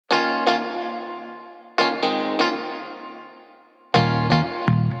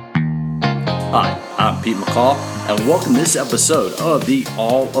Hi, I'm Pete McCall, and welcome to this episode of the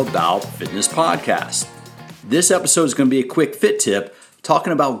All About Fitness podcast. This episode is going to be a quick fit tip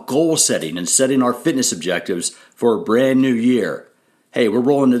talking about goal setting and setting our fitness objectives for a brand new year. Hey, we're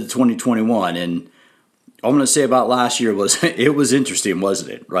rolling into 2021, and all I'm going to say about last year was it was interesting,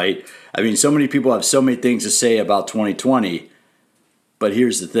 wasn't it, right? I mean, so many people have so many things to say about 2020, but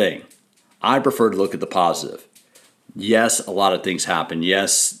here's the thing. I prefer to look at the positive. Yes, a lot of things happened.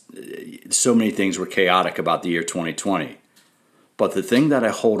 Yes, so many things were chaotic about the year 2020. But the thing that I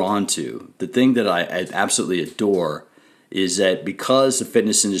hold on to, the thing that I absolutely adore, is that because the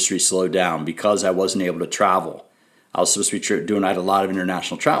fitness industry slowed down, because I wasn't able to travel, I was supposed to be I had a lot of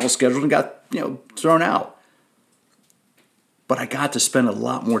international travel scheduled and got thrown out. But I got to spend a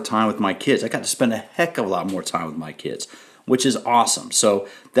lot more time with my kids. I got to spend a heck of a lot more time with my kids, which is awesome. So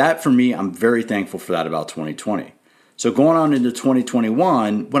that, for me, I'm very thankful for that about 2020. So going on into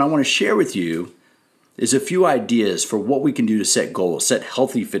 2021, what I want to share with you is a few ideas for what we can do to set goals, set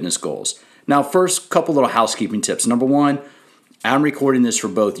healthy fitness goals. Now, first, couple little housekeeping tips. Number one, I'm recording this for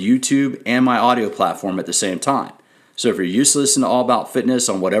both YouTube and my audio platform at the same time. So if you're used to listening to All About Fitness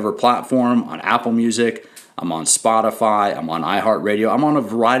on whatever platform, on Apple Music, I'm on Spotify, I'm on iHeartRadio, I'm on a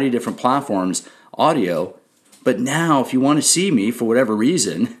variety of different platforms, audio. But now, if you want to see me for whatever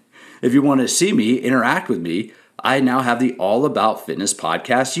reason, if you want to see me, interact with me, I now have the All About Fitness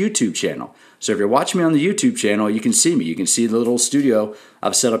podcast YouTube channel. So if you're watching me on the YouTube channel, you can see me. You can see the little studio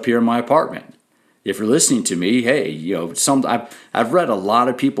I've set up here in my apartment. If you're listening to me, hey, I've read a lot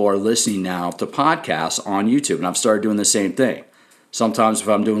of people are listening now to podcasts on YouTube, and I've started doing the same thing. Sometimes if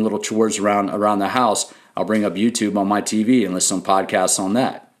I'm doing little chores around the house, I'll bring up YouTube on my TV and listen to podcasts on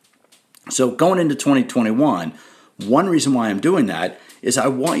that. So going into 2021, one reason why I'm doing that is I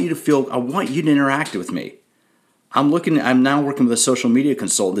want you to interact with me. I'm now working with a social media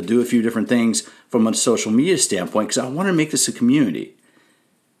consultant to do a few different things from a social media standpoint because I want to make this a community.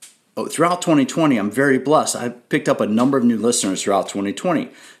 Throughout 2020, I'm very blessed. I picked up a number of new listeners throughout 2020.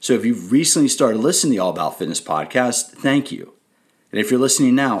 So if you've recently started listening to the All About Fitness podcast, thank you. And if you're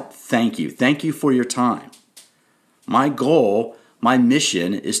listening now, thank you. Thank you for your time. My goal, my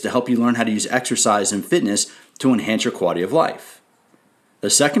mission is to help you learn how to use exercise and fitness to enhance your quality of life. The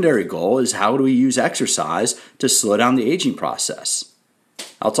secondary goal is how do we use exercise to slow down the aging process?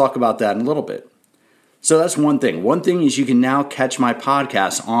 I'll talk about that in a little bit. So that's one thing. One thing is you can now catch my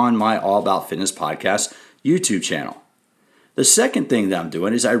podcast on my All About Fitness podcast YouTube channel. The second thing that I'm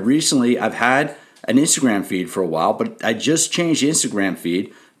doing is I've had an Instagram feed for a while, but I just changed the Instagram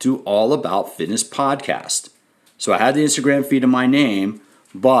feed to All About Fitness podcast. So I had the Instagram feed in my name,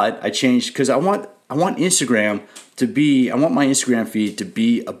 but I changed because I want my Instagram feed to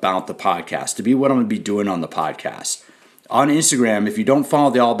be about the podcast, to be what I'm going to be doing on the podcast. On Instagram, if you don't follow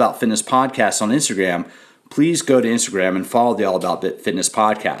the All About Fitness podcast on Instagram, please go to Instagram and follow the All About Fitness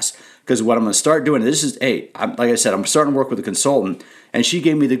podcast. Because what I'm going to start doing, like I said, I'm starting to work with a consultant, and she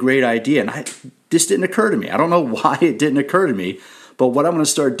gave me the great idea, and this didn't occur to me. I don't know why it didn't occur to me, but what I'm going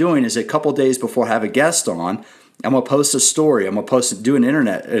to start doing is a couple days before I have a guest on, I'm going to post a story. I'm going to do an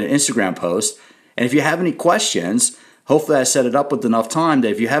Instagram post. And if you have any questions, hopefully I set it up with enough time that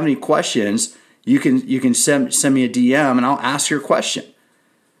if you have any questions, you can send me a DM and I'll ask your question.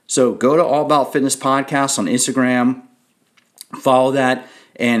 So go to All About Fitness Podcast on Instagram, follow that,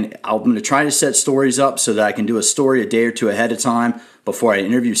 and I'm going to try to set stories up so that I can do a story a day or two ahead of time before I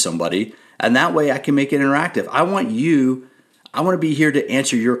interview somebody. And that way I can make it interactive. I want to be here to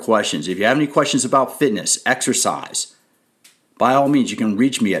answer your questions. If you have any questions about fitness, exercise, by all means, you can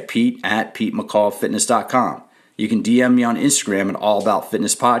reach me at pete@PeteMcCallFitness.com. You can DM me on Instagram at All About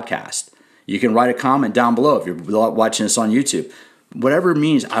Fitness Podcast. You can write a comment down below if you're watching this on YouTube. Whatever it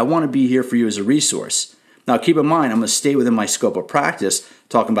means, I want to be here for you as a resource. Now, keep in mind, I'm going to stay within my scope of practice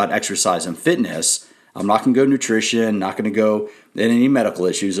talking about exercise and fitness. I'm not going to go nutrition, not going to go in any medical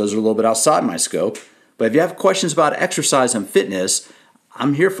issues. Those are a little bit outside my scope. But if you have questions about exercise and fitness,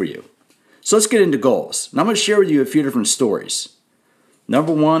 I'm here for you. So let's get into goals. Now I'm going to share with you a few different stories.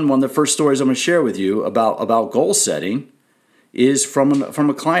 Number one of the first stories I'm going to share with you about goal setting is from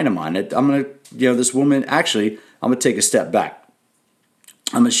a client of mine. I'm going to, this woman, actually, I'm going to take a step back.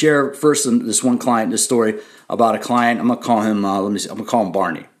 I'm going to share first this one client, this story about a client. I'm going to call him, I'm going to call him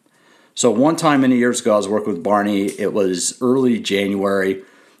Barney. So one time many years ago, I was working with Barney. It was early January.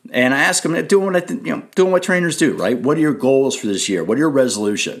 And I asked him, doing what trainers do, right? What are your goals for this year? What are your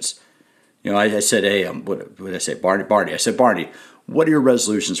resolutions? I said, hey, what did I say? Barney. I said, Barney, what are your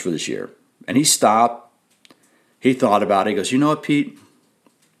resolutions for this year? And he stopped. He thought about it. He goes, you know what, Pete?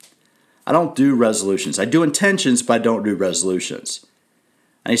 I don't do resolutions. I do intentions, but I don't do resolutions.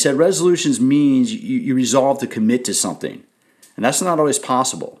 And he said resolutions means you resolve to commit to something. And that's not always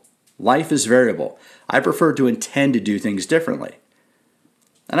possible. Life is variable. I prefer to intend to do things differently.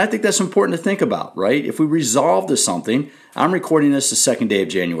 And I think that's important to think about, right? If we resolve to something, I'm recording this the second day of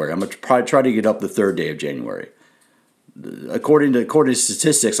January. I'm going to probably try to get up the third day of January. According to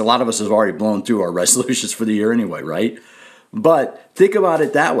statistics, a lot of us have already blown through our resolutions for the year anyway, right? But think about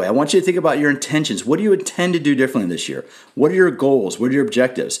it that way. I want you to think about your intentions. What do you intend to do differently this year? What are your goals? What are your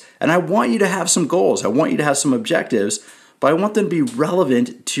objectives? And I want you to have some goals. I want you to have some objectives, but I want them to be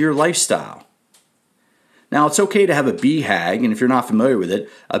relevant to your lifestyle. Now, it's okay to have a BHAG, and if you're not familiar with it,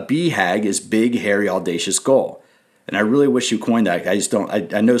 a BHAG is big, hairy, audacious goal. And I really wish you coined that.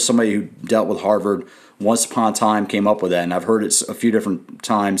 I know somebody who dealt with Harvard once upon a time came up with that, and I've heard it a few different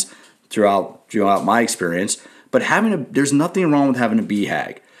times throughout my experience. But there's nothing wrong with having a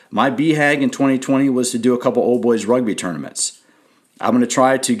BHAG. My BHAG in 2020 was to do a couple old boys rugby tournaments. I'm going to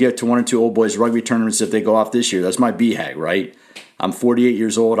try to get to 1 or 2 old boys rugby tournaments if they go off this year. That's my BHAG, right? I'm 48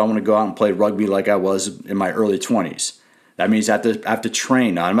 years old. I want to go out and play rugby like I was in my early 20s. That means I have to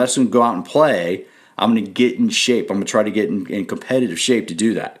train. Now, I'm not just going to go out and play. I'm going to get in shape. I'm going to try to get in competitive shape to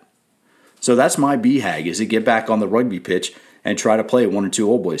do that. So that's my BHAG, is to get back on the rugby pitch and try to play 1 or 2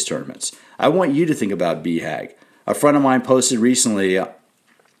 old boys tournaments. I want you to think about BHAG. A friend of mine posted recently on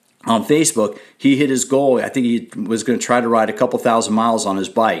Facebook, he hit his goal. I think he was going to try to ride a couple thousand miles on his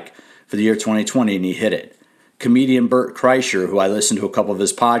bike for the year 2020, and he hit it. Comedian Bert Kreischer, who I listened to a couple of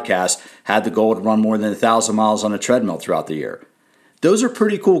his podcasts, had the goal to run more than 1,000 miles on a treadmill throughout the year. Those are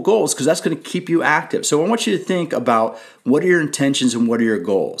pretty cool goals because that's going to keep you active. So I want you to think about what are your intentions and what are your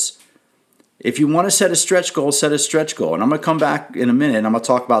goals. If you want to set a stretch goal, set a stretch goal. And I'm going to come back in a minute and I'm going to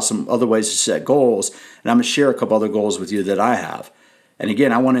talk about some other ways to set goals. And I'm going to share a couple other goals with you that I have. And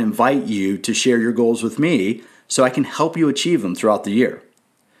again, I want to invite you to share your goals with me so I can help you achieve them throughout the year.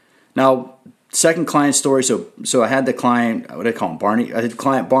 Now, second client story. So I had the client, what do I call him, Barney? I had the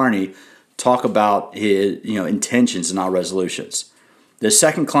client Barney talk about his intentions and not resolutions. The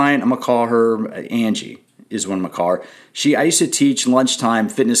second client, I'm going to call her Angie, is one I'm going to call her. I used to teach lunchtime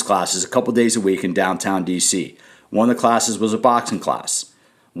fitness classes a couple days a week in downtown D.C. One of the classes was a boxing class.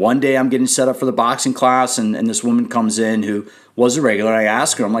 One day I'm getting set up for the boxing class, and this woman comes in who was a regular. I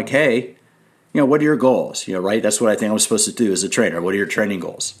ask her, I'm like, hey, what are your goals? Right? That's what I think I'm supposed to do as a trainer. What are your training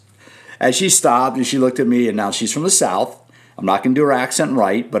goals? And she stopped and she looked at me, and now she's from the South. I'm not going to do her accent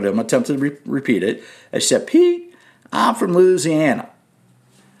right, but I'm going to attempt to repeat it. And she said, Pete, I'm from Louisiana.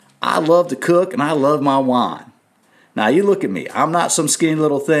 I love to cook and I love my wine. Now you look at me. I'm not some skinny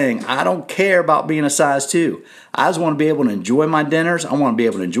little thing. I don't care about being a size 2. I just want to be able to enjoy my dinners. I want to be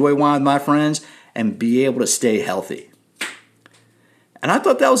able to enjoy wine with my friends and be able to stay healthy. And I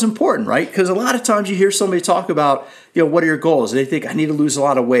thought that was important, right? Because a lot of times you hear somebody talk about, what are your goals? They think, I need to lose a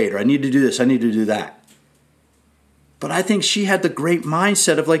lot of weight, or I need to do this, I need to do that. But I think she had the great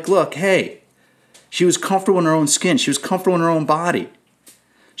mindset of like, look, hey, she was comfortable in her own skin. She was comfortable in her own body.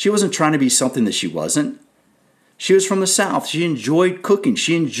 She wasn't trying to be something that she wasn't. She was from the South. She enjoyed cooking.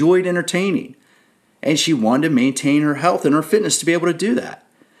 She enjoyed entertaining. And she wanted to maintain her health and her fitness to be able to do that.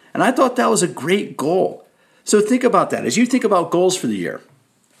 And I thought that was a great goal. So think about that. As you think about goals for the year,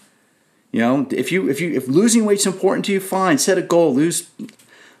 if losing weight's important to you, fine, set a goal, lose.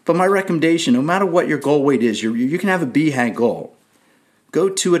 But my recommendation, no matter what your goal weight is, you can have a BHAG goal. Go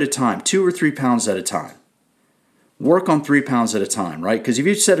 2 at a time, 2 or 3 pounds at a time. Work on 3 pounds at a time, right? Because if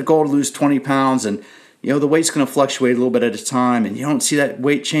you set a goal to lose 20 pounds and the weight's going to fluctuate a little bit at a time and you don't see that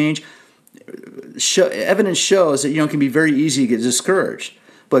weight change, evidence shows that it can be very easy to get discouraged.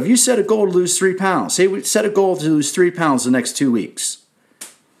 But if you set a goal to lose 3 pounds, say we set a goal to lose 3 pounds the next 2 weeks.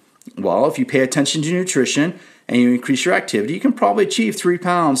 Well, if you pay attention to nutrition and you increase your activity, you can probably achieve 3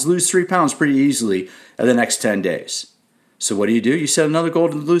 pounds, lose 3 pounds pretty easily in the next 10 days. So what do? You set another goal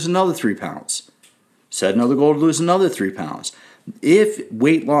to lose another 3 pounds. Set another goal to lose another 3 pounds. If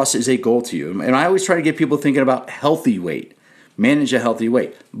weight loss is a goal to you, and I always try to get people thinking about healthy weight, manage a healthy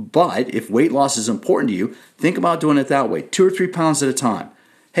weight. But if weight loss is important to you, think about doing it that way, 2 or 3 pounds at a time.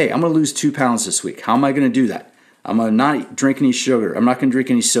 Hey, I'm going to lose 2 pounds this week. How am I going to do that? I'm going to not drink any sugar. I'm not going to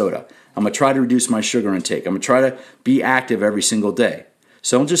drink any soda. I'm going to try to reduce my sugar intake. I'm going to try to be active every single day.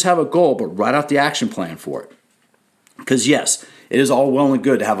 So don't just have a goal, but write out the action plan for it. Because yes, it is all well and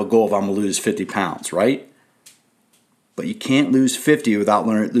good to have a goal of I'm going to lose 50 pounds, right? But you can't lose 50 without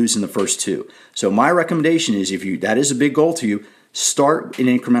losing the first 2. So my recommendation is if that is a big goal to you, start in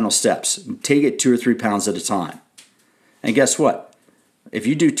incremental steps. Take it 2 or 3 pounds at a time. And guess what? If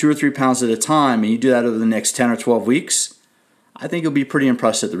you do 2 or 3 pounds at a time and you do that over the next 10 or 12 weeks, I think you'll be pretty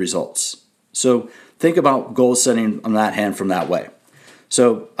impressed at the results. So think about goal setting on that hand from that way.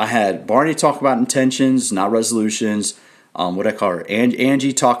 So I had Barney talk about intentions, not resolutions. What I call her,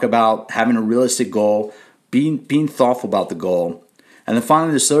 Angie talk about having a realistic goal, being thoughtful about the goal. And then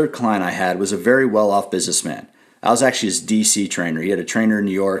finally, this third client I had was a very well-off businessman. I was actually his DC trainer. He had a trainer in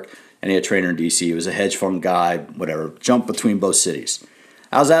New York and he had a trainer in DC. He was a hedge fund guy, whatever, jumped between both cities.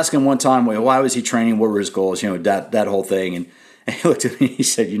 I was asking him one time, well, why was he training? What were his goals? That whole thing. And he looked at me and he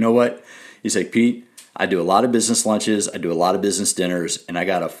said, you know what? He said, Pete, I do a lot of business lunches. I do a lot of business dinners. And I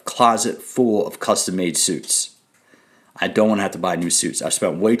got a closet full of custom-made suits. I don't want to have to buy new suits. I've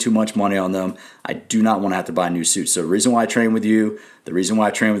spent way too much money on them. I do not want to have to buy new suits. So the reason why I train with you, the reason why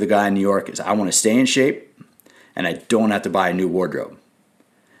I train with the guy in New York is I want to stay in shape and I don't have to buy a new wardrobe.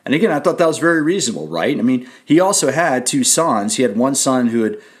 And again, I thought that was very reasonable, right? I mean, he also had two sons. He had one son who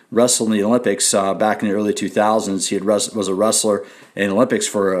had wrestled in the Olympics back in the early 2000s. He was a wrestler in the Olympics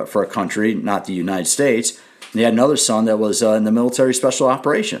for a country, not the United States. And he had another son that was in the military special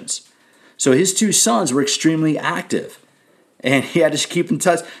operations. So his two sons were extremely active. And he had to keep in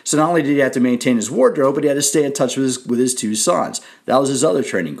touch. So not only did he have to maintain his wardrobe, but he had to stay in touch with his two sons. That was his other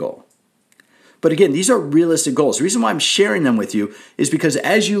training goal. But again, these are realistic goals. The reason why I'm sharing them with you is because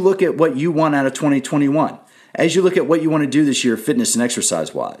as you look at what you want out of 2021, as you look at what you want to do this year, fitness and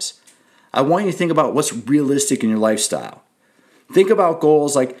exercise-wise, I want you to think about what's realistic in your lifestyle. Think about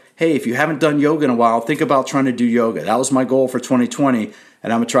goals like, hey, if you haven't done yoga in a while, think about trying to do yoga. That was my goal for 2020,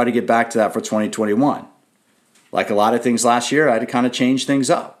 and I'm going to try to get back to that for 2021. Like a lot of things last year, I had to kind of change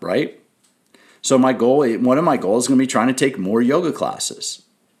things up, right? So one of my goals is going to be trying to take more yoga classes.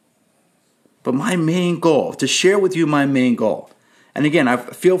 But my main goal, to share with you my main goal, and again,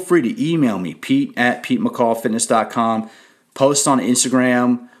 feel free to email me, pete@PeteMcCallFitness.com, post on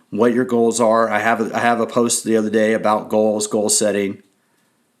Instagram what your goals are. I have a post the other day about goals, goal setting.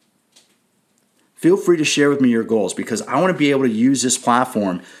 Feel free to share with me your goals because I want to be able to use this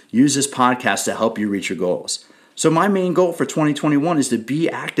platform, use this podcast to help you reach your goals. So my main goal for 2021 is to be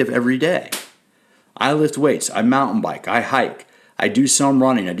active every day. I lift weights, I mountain bike, I hike, I do some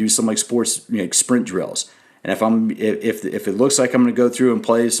running, I do some like sports, sprint drills. And if it looks like I'm going to go through and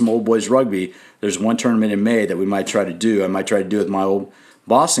play some old boys rugby, there's one tournament in May that we might try to do. I might try to do it with my old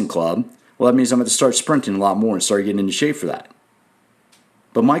Boston club. Well, that means I'm going to start sprinting a lot more and start getting into shape for that.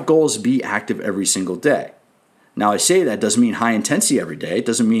 But my goal is to be active every single day. Now, I say that doesn't mean high intensity every day. It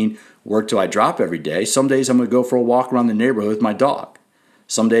doesn't mean work till I drop every day. Some days I'm going to go for a walk around the neighborhood with my dog.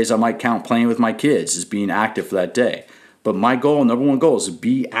 Some days I might count playing with my kids as being active for that day. But my goal, number one goal, is to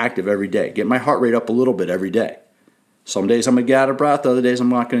be active every day. Get my heart rate up a little bit every day. Some days I'm going to get out of breath. Other days I'm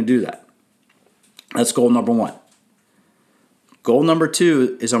not going to do that. That's goal number one. Goal number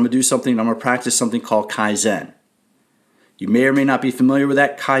two is I'm going to practice something called Kaizen. You may or may not be familiar with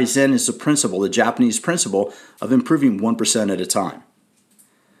that. Kaizen is the Japanese principle of improving 1% at a time.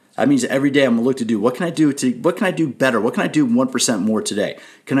 That means every day I'm going to look to do, what can I do better? What can I do 1% more today?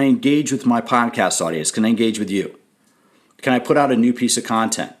 Can I engage with my podcast audience? Can I engage with you? Can I put out a new piece of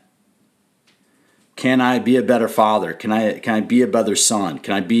content? Can I be a better father? Can I be a better son?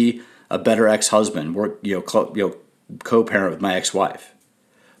 Can I be a better ex-husband? Co-parent with my ex-wife.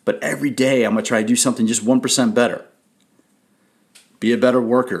 But every day I'm going to try to do something just 1% better. Be a better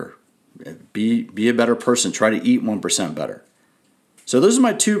worker. Be a better person. Try to eat 1% better. So those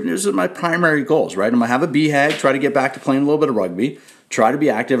are my primary goals, right? I'm going to have a BHAG, try to get back to playing a little bit of rugby, try to be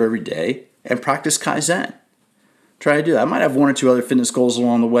active every day, and practice Kaizen. Try to do that. I might have one or two other fitness goals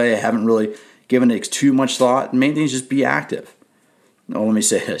along the way. I haven't really given it too much thought. The main thing is just be active. Oh, let me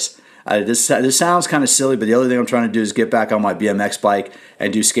say this. This sounds kind of silly, but the other thing I'm trying to do is get back on my BMX bike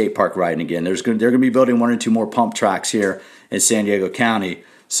and do skate park riding again. They're going to be building one or two more pump tracks here in San Diego County.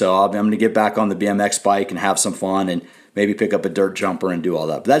 So I'm going to get back on the BMX bike and have some fun and maybe pick up a dirt jumper and do all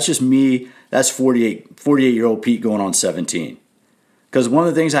that. But that's just me. That's 48-year-old Pete going on 17. Because one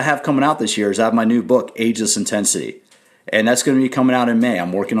of the things I have coming out this year is I have my new book, Ageless Intensity. And that's going to be coming out in May.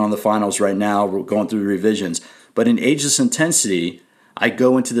 I'm working on the finals right now. We're going through the revisions. But in Ageless Intensity, I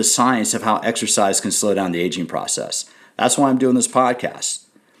go into the science of how exercise can slow down the aging process. That's why I'm doing this podcast.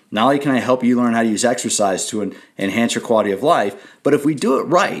 Not only can I help you learn how to use exercise to enhance your quality of life, but if we do it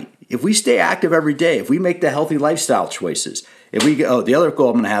right, if we stay active every day, if we make the healthy lifestyle choices, the other goal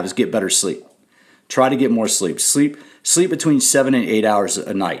I'm going to have is get better sleep. Try to get more sleep. Sleep between 7 and 8 hours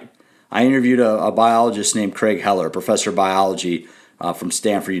a night. I interviewed a biologist named Craig Heller, a professor of biology from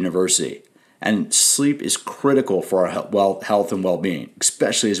Stanford University. And sleep is critical for our health and well-being,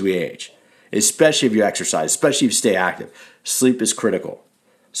 especially as we age, especially if you exercise, especially if you stay active. Sleep is critical.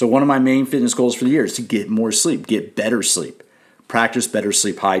 So one of my main fitness goals for the year is to get more sleep, get better sleep, practice better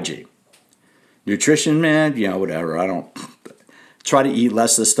sleep hygiene. Nutrition, man, whatever. try to eat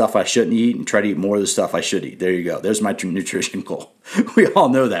less of the stuff I shouldn't eat and try to eat more of the stuff I should eat. There you go. There's my nutrition goal. We all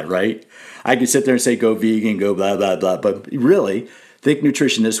know that, right? I can sit there and say, go vegan, go blah, blah, blah. But really, think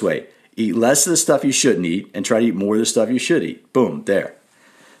nutrition this way. Eat less of the stuff you shouldn't eat and try to eat more of the stuff you should eat. Boom, there.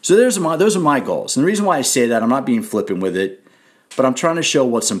 So those are my goals. And the reason why I say that, I'm not being flippant with it, but I'm trying to show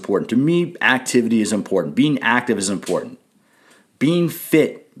what's important. To me, activity is important. Being active is important. Being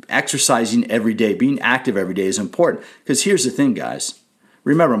fit, exercising every day, being active every day is important. Because here's the thing, guys.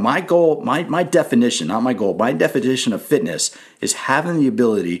 Remember, my goal, my definition, not my goal, my definition of fitness is having the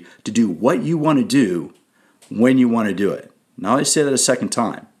ability to do what you want to do when you want to do it. Now, I say that a second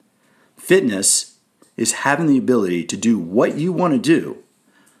time. Fitness is having the ability to do what you want to do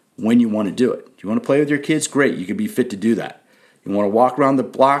when you want to do it. You want to play with your kids? Great. You can be fit to do that. You want to walk around the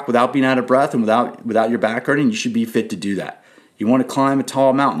block without being out of breath and without your back hurting? You should be fit to do that. You want to climb a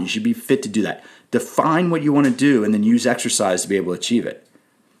tall mountain? You should be fit to do that. Define what you want to do and then use exercise to be able to achieve it.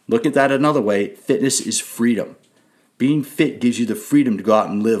 Look at that another way. Fitness is freedom. Being fit gives you the freedom to go out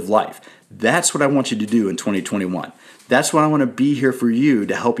and live life. That's what I want you to do in 2021. That's what I want to be here for you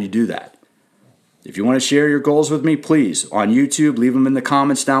to help you do that. If you want to share your goals with me, please, on YouTube, leave them in the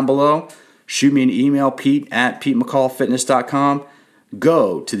comments down below. Shoot me an email, pete@PeteMcCallFitness.com.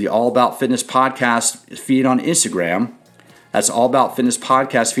 Go to the All About Fitness podcast feed on Instagram. That's All About Fitness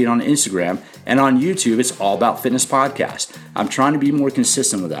podcast feed on Instagram. And on YouTube, it's All About Fitness podcast. I'm trying to be more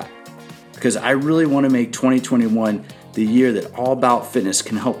consistent with that because I really want to make 2021 the year that All About Fitness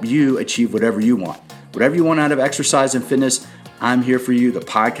can help you achieve whatever you want. Whatever you want out of exercise and fitness, I'm here for you. The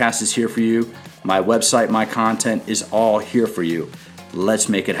podcast is here for you. My website, my content is all here for you. Let's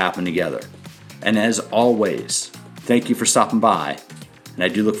make it happen together. And as always, thank you for stopping by. And I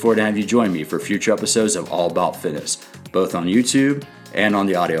do look forward to having you join me for future episodes of All About Fitness, both on YouTube and on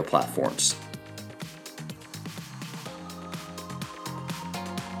the audio platforms.